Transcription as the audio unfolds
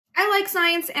I like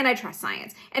science and I trust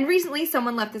science. And recently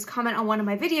someone left this comment on one of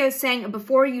my videos saying,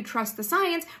 before you trust the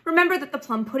science, remember that the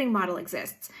plum pudding model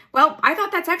exists. Well, I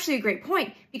thought that's actually a great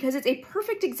point because it's a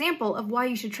perfect example of why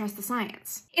you should trust the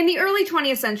science. In the early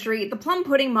 20th century, the plum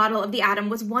pudding model of the atom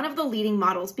was one of the leading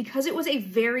models because it was a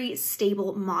very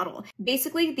stable model.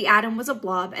 Basically, the atom was a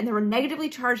blob and there were negatively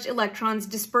charged electrons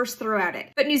dispersed throughout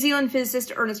it. But New Zealand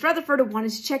physicist Ernest Rutherford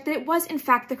wanted to check that it was in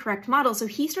fact the correct model, so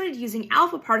he started using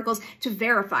alpha particles to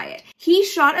verify it. He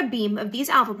shot a beam of these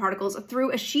alpha particles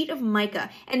through a sheet of mica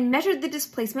and measured the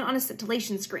displacement on a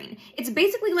scintillation screen. It's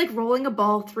basically like rolling a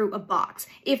ball through a box.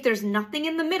 If there's nothing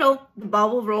in the middle, the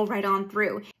ball will roll right on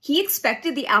through. He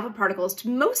expected the alpha particles to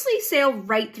mostly sail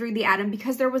right through the atom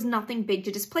because there was nothing big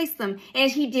to displace them,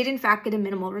 and he did in fact get a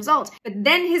minimal result. But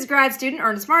then his grad student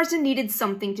Ernest Marsden needed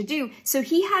something to do, so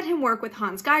he had him work with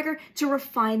Hans Geiger to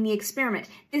refine the experiment,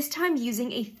 this time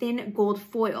using a thin gold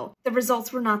foil. The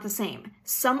results were not the same.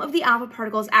 Some of the alpha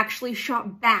particles actually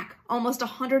shot back almost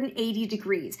 180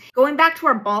 degrees. Going back to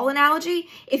our ball analogy,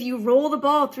 if you roll the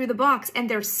ball through the box and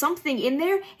there's something in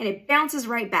there and it bounces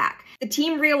right back. The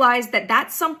team realized that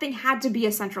that something had to be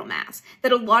a central mass,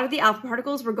 that a lot of the alpha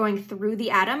particles were going through the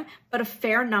atom, but a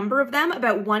fair number of them,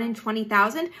 about 1 in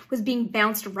 20,000, was being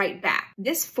bounced right back.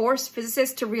 This forced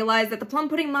physicists to realize that the plum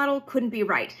pudding model couldn't be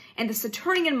right, and the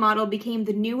Saturnian model became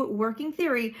the new working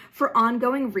theory for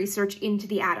ongoing research into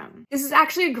the atom. This is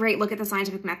actually a great look at the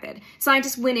scientific method.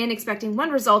 Scientists went in expecting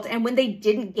one result, and when they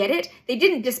didn't get it, they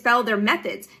didn't dispel their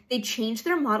methods. They changed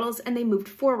their models and they moved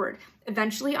forward,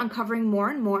 eventually uncovering more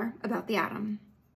and more about the atom.